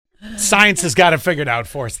Science has got it figured out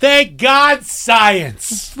for us. Thank God,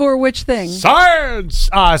 science. For which thing? Science.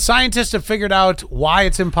 Scientists have figured out why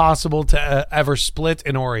it's impossible to ever split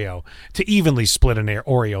an Oreo. To evenly split an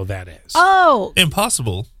Oreo, that is. Oh.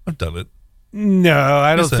 Impossible. I've done it. No,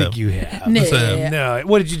 I don't Yes, I think have. you have. Yes, I have. No.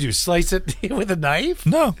 What did you do? Slice it with a knife?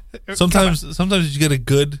 No. Sometimes you get a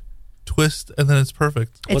good twist and then it's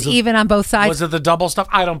perfect. It's even on both sides. Was it the double stuff?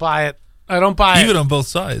 I don't buy it. Even on both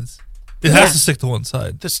sides. It has to stick to one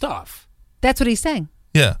side. The stuff. That's what he's saying.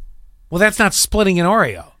 Yeah. Well, that's not splitting an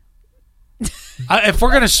Oreo. If we're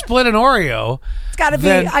going to split an Oreo, It's got to be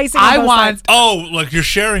then icing on I both want sides. Oh, like you're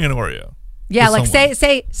sharing an Oreo. Yeah, with like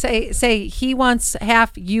someone. say he wants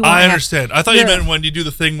half, you want I half. understand. I thought you Yeah. meant when you do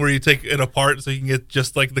the thing where you take it apart so you can get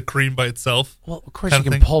just like the cream by itself. Well, of course kind you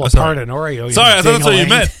of can thing. pull Oh, apart sorry. an Oreo. you Sorry, I thought that's what you ding-a-ling.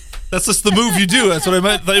 meant. That's just the move you do. That's what I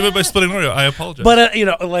meant. I thought you meant by splitting Oreo. I apologize. But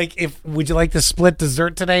would you like to split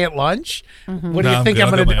dessert today at lunch? Mm-hmm. What do No, you I'm think good.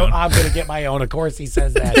 I'm going to I'll do? get my own. I'm going to get my own. Of course, he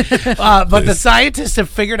says that. But the scientists have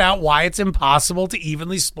figured out why it's impossible to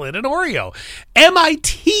evenly split an Oreo.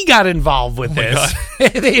 MIT got involved with this.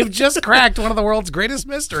 They've just cracked one of the world's greatest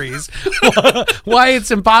mysteries: why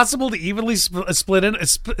it's impossible to evenly split an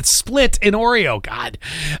Oreo. God,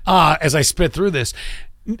 as I spit through this.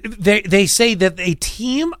 They say that a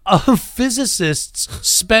team of physicists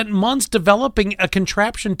spent months developing a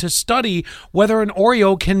contraption to study whether an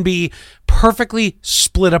Oreo can be perfectly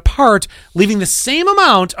split apart, leaving the same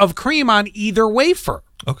amount of cream on either wafer.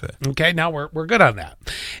 Okay, now we're good on that.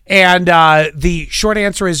 And the short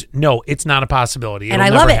answer is no, it's not a possibility. It'll And I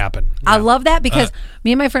never love it. happen. I No. love that because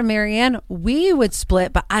me and my friend Marianne, we would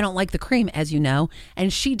split, but I don't like the cream, as you know,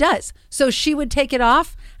 and she does. So she would take it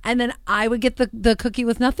off, and then I would get the cookie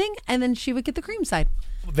with nothing, and then she would get the cream side.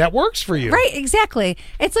 That works for you. Right, exactly.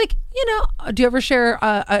 It's like, do you ever share,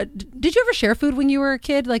 did you ever share food when you were a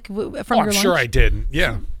kid, like from your I'm lunch? sure I did.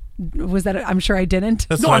 Yeah. Was that, I'm sure I didn't.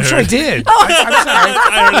 That's No, what I'm I sure I heard. did. I'm sorry.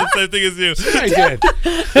 I heard the same thing as you. I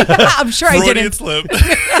did. I'm sure I Freudian didn't. slip.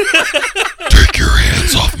 Take your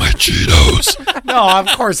hands off my Cheetos. No, of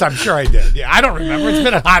course I'm sure I did. Yeah, I don't remember. It's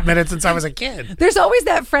been a hot minute since I was a kid. There's always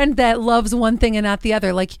that friend that loves one thing and not the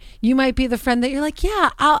other. Like you might be the friend that you're like, yeah,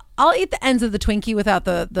 I'll eat the ends of the Twinkie without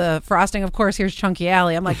the frosting. Of course, here's Chunky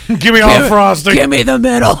Alley. I'm like, Give me all the frosting. give me the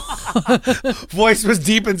middle. Voice was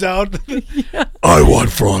deepens out. I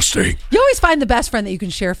want frosting. You always find the best friend that you can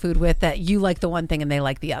share food with that you like the one thing and they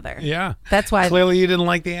like the other. Yeah. That's why. Clearly you didn't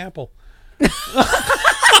like the apple.